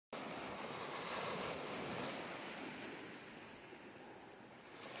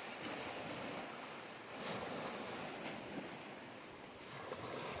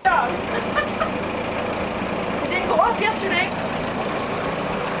yesterday.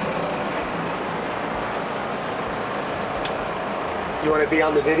 You want to be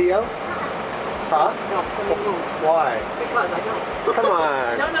on the video? Huh? No, let me move. Why? Because I don't. Come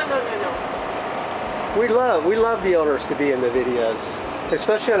on. No. We love the owners to be in the videos,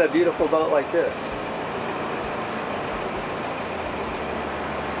 especially on a beautiful boat like this.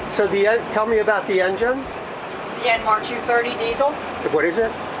 So tell me about the engine. It's a Yanmar 230 diesel. What is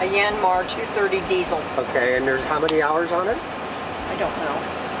it? A Yanmar 230 diesel. Okay, and there's how many hours on it? I don't know.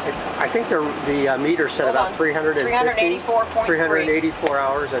 I think the meter said about 350. 384.3. 384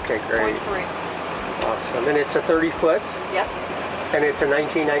 hours. Okay, great. 0.3. Awesome. And it's a 30-foot. Yes. And it's a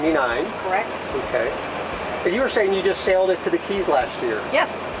 1999. Correct. Okay. But you were saying you just sailed it to the Keys last year.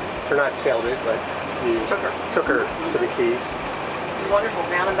 Yes. Or not sailed it, but you took her to the Keys. It was wonderful,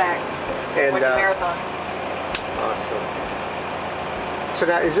 down and back. And went to marathon. Awesome. So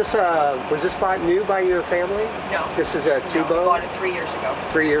now, was this bought new by your family? No. This is a two-boat? No, I bought it 3 years ago.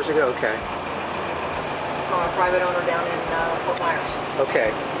 3 years ago, okay. From a private owner down in Fort Myers.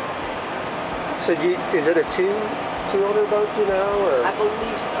 Okay. So is it a two-owner boat, you know? Or? I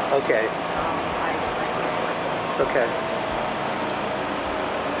believe so. Okay. Okay.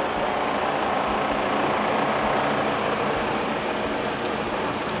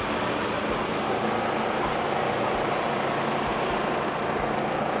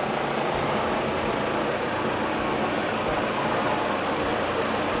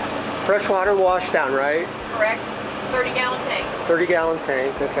 Freshwater wash down, right? Correct. 30-gallon tank. 30-gallon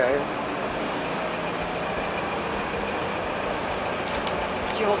tank, okay.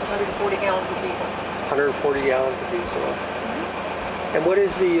 She holds 140 gallons of diesel. 140 gallons of diesel. Mm-hmm. And what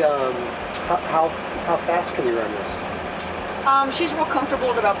is the, how fast can you run this? She's real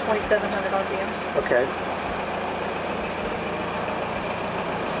comfortable at about 2,700 RPMs. Okay.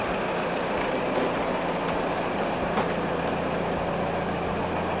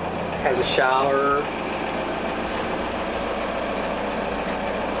 Has a shower.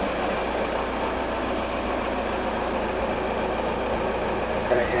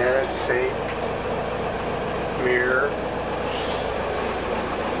 Got a head, sink, mirror.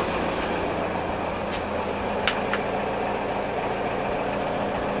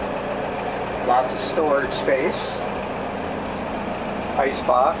 Lots of storage space. Ice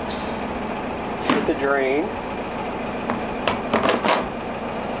box with the drain.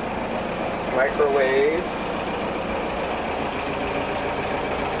 Microwave,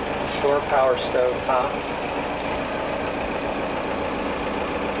 shore power stove top,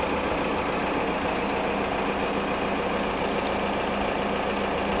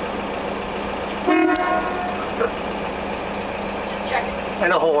 Just checking.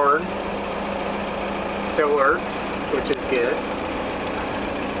 and a horn that works, which is good.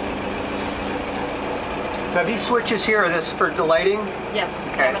 Now these switches here, are this for the lighting? Yes,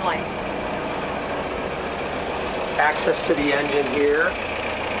 Okay. cabin lights. Access to the engine here.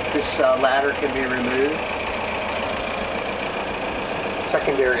 This ladder can be removed.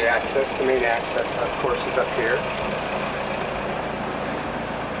 Secondary access, the main access, of course, is up here.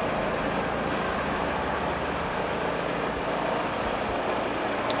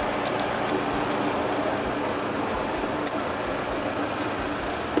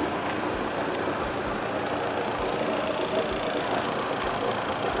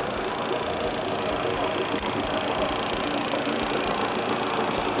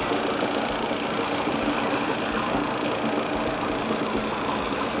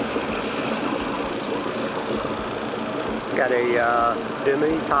 Got a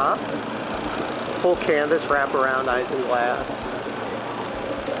bimini top, full canvas wraparound isinglass.